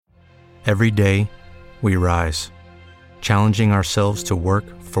Every day, we rise, challenging ourselves to work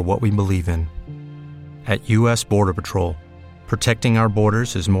for what we believe in. At U.S. Border Patrol, protecting our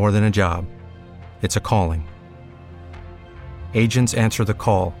borders is more than a job. It's a calling. Agents answer the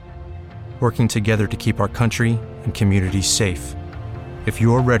call, working together to keep our country and communities safe. If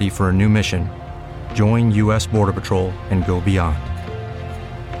you're ready for a new mission, join U.S. Border Patrol and go beyond.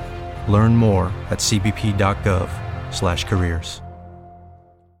 Learn more at cbp.gov/careers.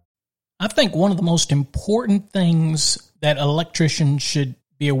 I think one of the most important things that electricians should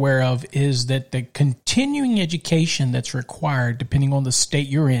be aware of is that the continuing education that's required, depending on the state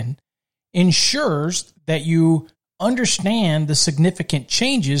you're in, ensures that you understand the significant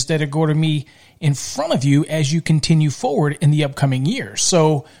changes that are going to be in front of you as you continue forward in the upcoming years.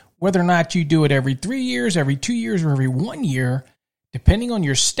 So whether or not you do it every 3 years, every 2 years, or every 1 year, depending on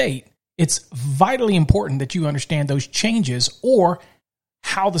your state, it's vitally important that you understand those changes or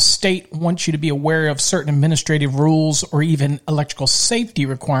how the state wants you to be aware of certain administrative rules or even electrical safety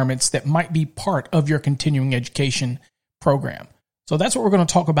requirements that might be part of your continuing education program. So that's what we're going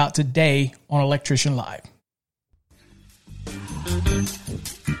to talk about today on Electrician Live.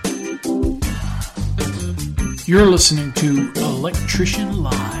 You're listening to Electrician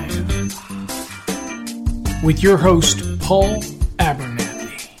Live with your host, Paul Abernathy.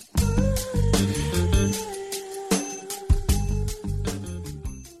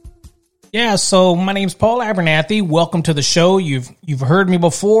 Yeah, so my name's Paul Abernathy. Welcome to the show. You've heard me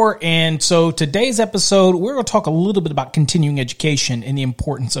before, and so today's episode, we're going to talk a little bit about continuing education and the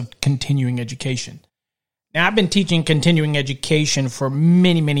importance of continuing education. Now, I've been teaching continuing education for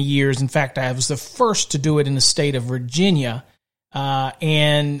many, many years. In fact, I was the first to do it in the state of Virginia,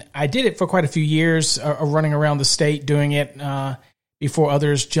 and I did it for quite a few years, running around the state doing it before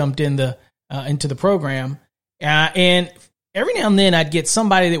others jumped into the program. And every now and then I'd get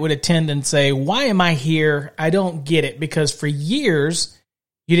somebody that would attend and say, why am I here? I don't get it, because for years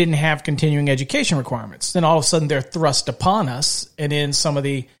you didn't have continuing education requirements. Then all of a sudden they're thrust upon us. And then some of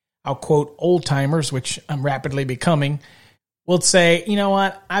the, I'll quote, old timers, which I'm rapidly becoming, will say, you know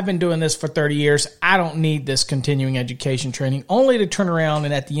what? I've been doing this for 30 years. I don't need this continuing education training, only to turn around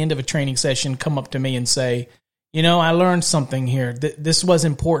and at the end of a training session, come up to me and say, you know, I learned something here. This was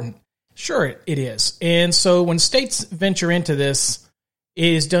important. Sure, it is. And so when states venture into this, it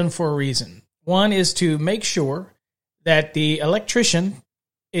is done for a reason. One is to make sure that the electrician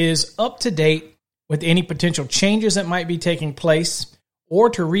is up to date with any potential changes that might be taking place, or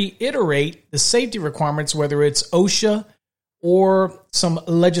to reiterate the safety requirements, whether it's OSHA or some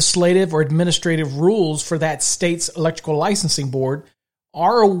legislative or administrative rules for that state's electrical licensing board,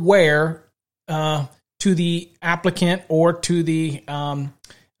 are aware to the applicant or to the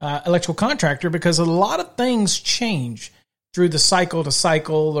electrical contractor, because a lot of things change through the cycle to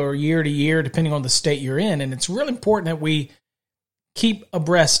cycle or year to year, depending on the state you're in. And it's really important that we keep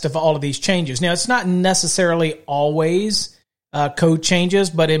abreast of all of these changes. Now, it's not necessarily always code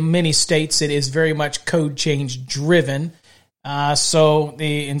changes, but in many states, it is very much code change driven.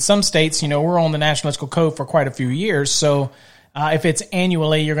 In some states, you know, we're on the National Electrical Code for quite a few years. So if it's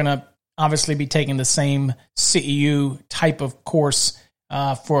annually, you're going to obviously be taking the same CEU type of course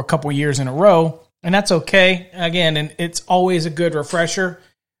for a couple years in a row, and that's okay. Again, and it's always a good refresher,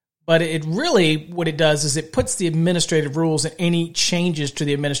 but it really, what it does is it puts the administrative rules and any changes to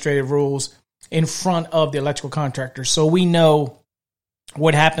the administrative rules in front of the electrical contractor. So we know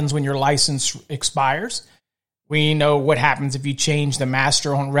what happens when your license expires. We know what happens if you change the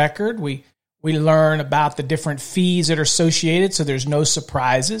master on record. We learn about the different fees that are associated, so there's no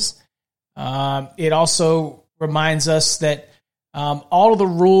surprises. It also reminds us that all of the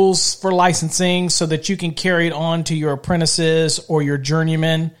rules for licensing, so that you can carry it on to your apprentices or your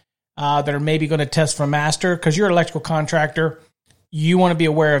journeymen that are maybe going to test for master, because you're an electrical contractor. You want to be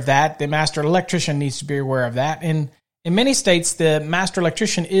aware of that. The master electrician needs to be aware of that. And in many states, the master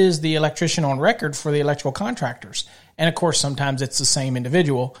electrician is the electrician on record for the electrical contractors. And of course, sometimes it's the same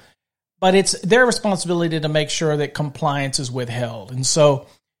individual, but it's their responsibility to make sure that compliance is withheld. And so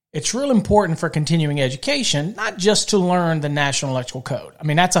it's real important for continuing education, not just to learn the National Electrical Code. I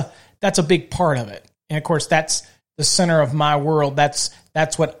mean, that's a big part of it. And of course, that's the center of my world. That's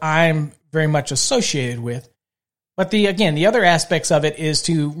what I'm very much associated with. But the other aspects of it is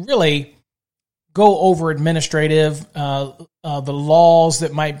to really go over administrative, the laws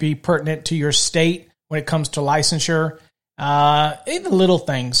that might be pertinent to your state when it comes to licensure, even little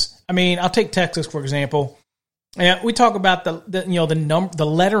things. I mean, I'll take Texas, for example. We talk about the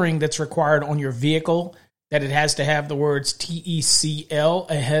lettering that's required on your vehicle, that it has to have the words TECL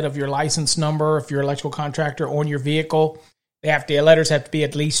ahead of your license number if you're an electrical contractor on your vehicle. The letters have to be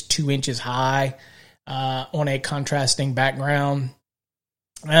at least 2 inches high on a contrasting background.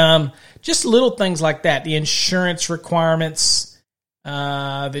 Just little things like that. The insurance requirements,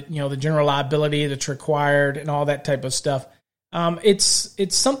 the general liability that's required, and all that type of stuff.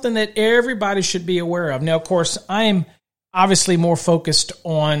 It's something that everybody should be aware of. Now, of course, I am obviously more focused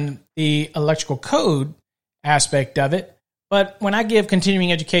on the electrical code aspect of it. But when I give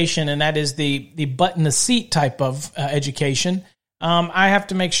continuing education, and that is the butt in the seat type of education, I have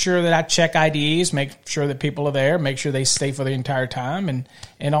to make sure that I check IDs, make sure that people are there, make sure they stay for the entire time,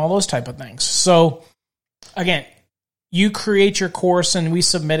 and all those type of things. So, again, you create your course, and we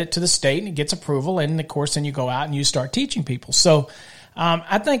submit it to the state, and it gets approval, and of course, then you go out and you start teaching people. So,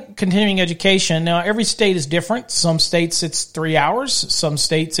 I think continuing education, now every state is different. Some states it's 3 hours. Some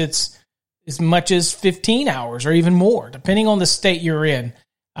states it's as much as 15 hours or even more, depending on the state you're in.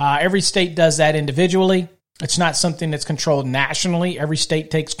 Every state does that individually. It's not something that's controlled nationally. Every state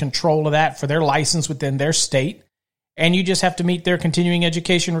takes control of that for their license within their state, and you just have to meet their continuing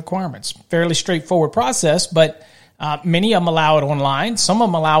education requirements. Fairly straightforward process, but many of them allow it online. Some of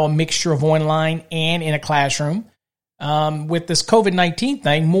them allow a mixture of online and in a classroom. With this COVID-19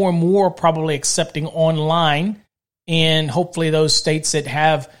 thing, more and more are probably accepting online, and hopefully those states that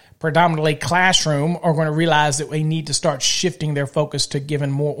have predominantly classroom are going to realize that they need to start shifting their focus to giving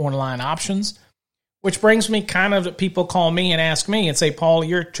more online options, which brings me kind of, people call me and ask me and say, Paul,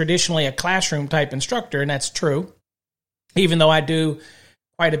 you're traditionally a classroom type instructor, and that's true. Even though I do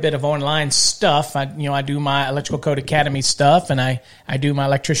quite a bit of online stuff, I do my Electrical Code Academy stuff, and I do my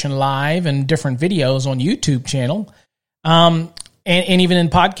Electrician Live and different videos on YouTube channel, and even in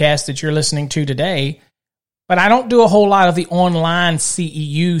podcasts that you're listening to today. But I don't do a whole lot of the online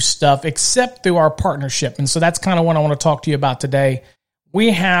CEU stuff except through our partnership. And so that's kind of what I want to talk to you about today.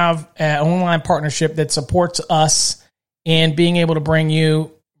 We have an online partnership that supports us in being able to bring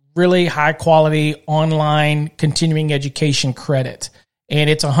you really high quality online continuing education credit. And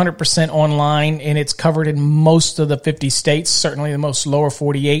it's 100% online, and it's covered in most of the 50 states, certainly the most lower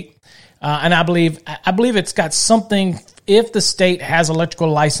 48. And I believe it's got something, if the state has electrical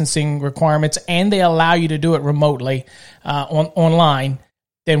licensing requirements and they allow you to do it remotely online,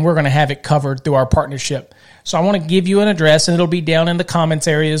 then we're going to have it covered through our partnership. So I want to give you an address, and it'll be down in the comments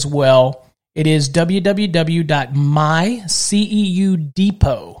area as well. It is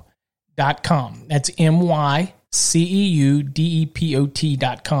www.myceudepot.com. That's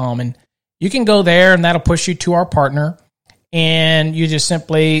myceudepot.com. And you can go there, and that'll push you to our partner. And you just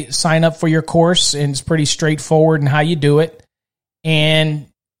simply sign up for your course, and it's pretty straightforward in how you do it. And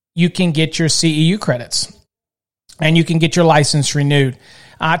you can get your CEU credits, and you can get your license renewed.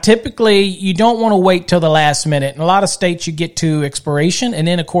 Typically, you don't want to wait till the last minute. In a lot of states, you get to expiration, and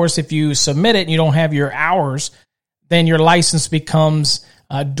then, of course, if you submit it and you don't have your hours, then your license becomes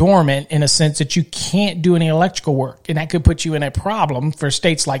dormant in a sense that you can't do any electrical work, and that could put you in a problem. For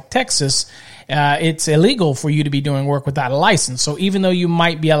states like Texas, it's illegal for you to be doing work without a license. So even though you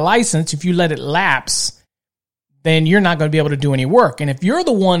might be a license, if you let it lapse, then you're not going to be able to do any work. And if you're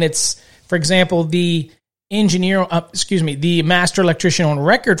the one that's, for example, the master electrician on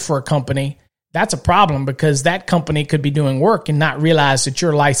record for a company, that's a problem, because that company could be doing work and not realize that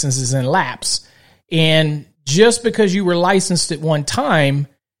your license is in lapse. And just because you were licensed at one time,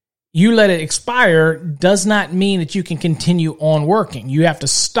 you let it expire does not mean that you can continue on working. You have to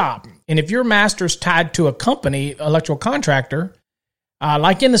stop. And if your master's tied to a company, electrical contractor,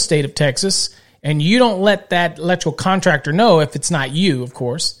 like in the state of Texas, and you don't let that electrical contractor know, if it's not you, of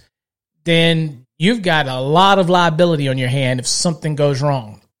course, then you've got a lot of liability on your hand if something goes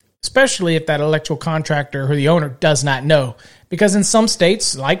wrong, especially if that electrical contractor or the owner does not know. Because in some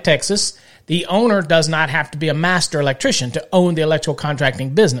states, like Texas, the owner does not have to be a master electrician to own the electrical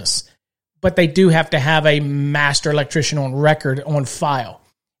contracting business, but they do have to have a master electrician on record on file.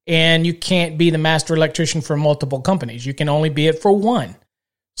 And you can't be the master electrician for multiple companies. You can only be it for one.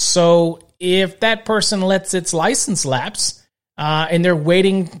 So if that person lets its license lapse and they're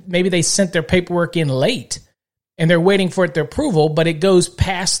waiting, maybe they sent their paperwork in late and they're waiting for their approval, but it goes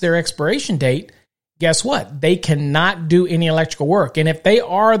past their expiration date, guess what? They cannot do any electrical work. And if they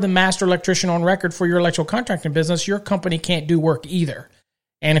are the master electrician on record for your electrical contracting business, your company can't do work either.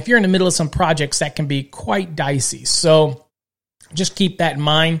 And if you're in the middle of some projects, that can be quite dicey. So just keep that in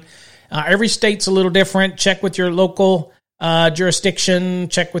mind. Every state's a little different. Check with your local jurisdiction.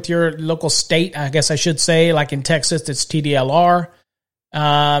 Check with your local state, I guess I should say. Like in Texas, it's TDLR.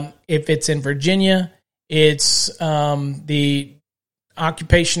 If it's in Virginia, it's the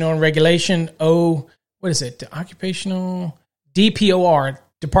Occupational and Regulation, occupational DPOR.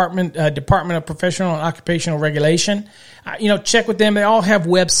 Department of Professional and Occupational Regulation. Check with them. They all have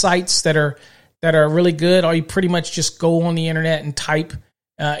websites that are really good. Or you pretty much just go on the internet and type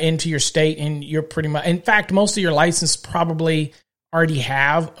into your state, and you're pretty much. In fact, most of your license probably already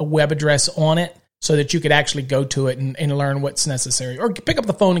have a web address on it, so that you could actually go to it and learn what's necessary, or pick up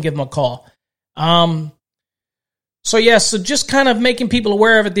the phone and give them a call. So just kind of making people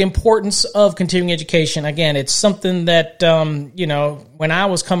aware of it, the importance of continuing education. Again, it's something that, when I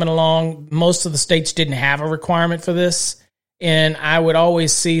was coming along, most of the states didn't have a requirement for this, and I would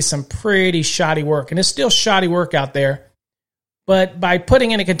always see some pretty shoddy work, and it's still shoddy work out there. But by putting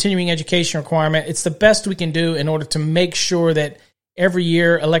in a continuing education requirement, it's the best we can do in order to make sure that every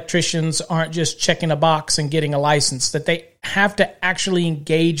year electricians aren't just checking a box and getting a license, that they have to actually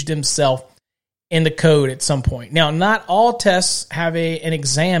engage themselves in the code at some point. Now, not all tests have an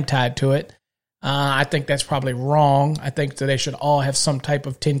exam tied to it. I think that's probably wrong. I think that they should all have some type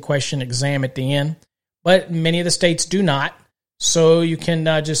of 10-question exam at the end. But many of the states do not. So you can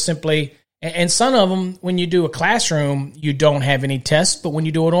just simply... And some of them, when you do a classroom, you don't have any tests. But when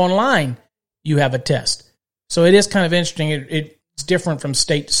you do it online, you have a test. So it is kind of interesting. It's different from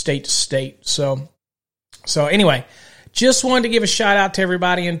state to state to state. So anyway... Just wanted to give a shout out to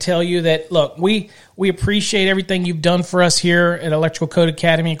everybody and tell you that, look, we appreciate everything you've done for us here at Electrical Code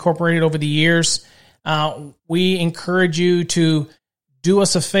Academy Incorporated over the years. We encourage you to do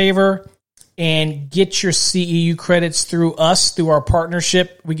us a favor and get your CEU credits through us, through our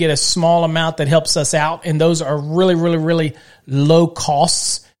partnership. We get a small amount that helps us out, and those are really, really, really low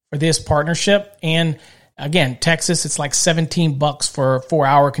costs for this partnership. And again, Texas, it's like $17 for a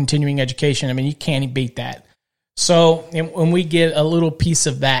 4-hour continuing education. I mean, you can't beat that. So, and we get a little piece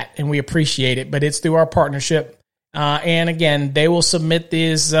of that, and we appreciate it, but it's through our partnership. And again, they will submit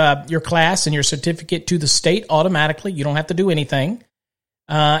your class and your certificate to the state automatically. You don't have to do anything.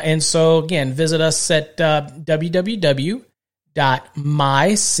 And so, again, visit us at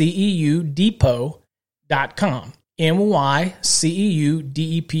www.myceudepot.com,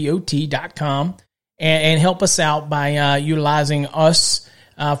 myceudepot.com, and help us out by utilizing us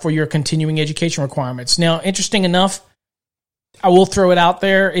for your continuing education requirements. Now, interesting enough, I will throw it out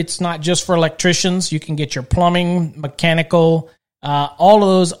there. It's not just for electricians. You can get your plumbing, mechanical, all of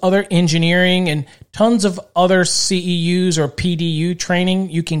those other engineering, and tons of other CEUs or PDU training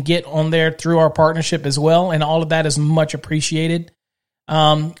you can get on there through our partnership as well. And all of that is much appreciated.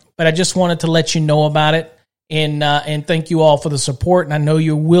 But I just wanted to let you know about it. And thank you all for the support. And I know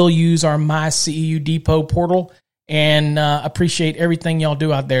you will use our My CEU Depot portal, and appreciate everything y'all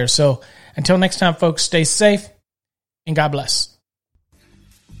do out there. So until next time, folks, stay safe and God bless.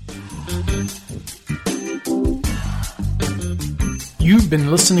 You've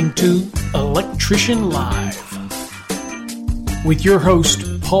been listening to Electrician Live with your host,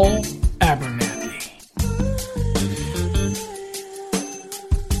 Paul Abernathy.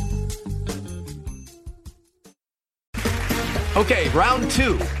 Okay, round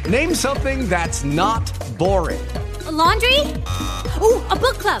two. Name something that's not boring. A laundry? Ooh, a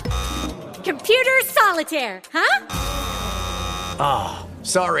book club. Computer solitaire, huh? Ah,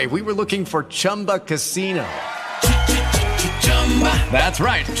 sorry, we were looking for Chumba Casino. That's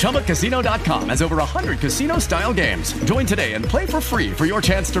right, ChumbaCasino.com has over 100 casino-style games. Join today and play for free for your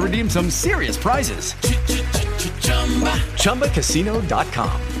chance to redeem some serious prizes.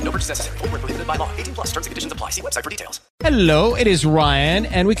 ChumbaCasino.com. No purchase necessary. Void where prohibited by law. 18+ terms and conditions apply. See website for details. Hello, it is Ryan,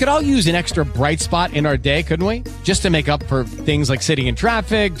 and we could all use an extra bright spot in our day, couldn't we? Just to make up for things like sitting in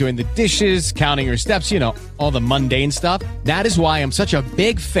traffic, doing the dishes, counting your steps, all the mundane stuff. That is why I'm such a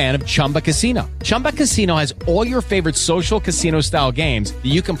big fan of Chumba Casino. Chumba Casino has all your favorite social casino-style games that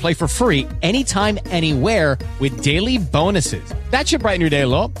you can play for free anytime, anywhere with daily bonuses. That should brighten your day a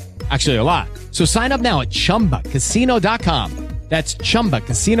little. Actually, a lot. So sign up now at ChumbaCasino.com. That's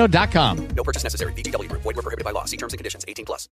ChumbaCasino.com. No purchase necessary. VGW Group. Void where prohibited by law. See terms and conditions. 18+.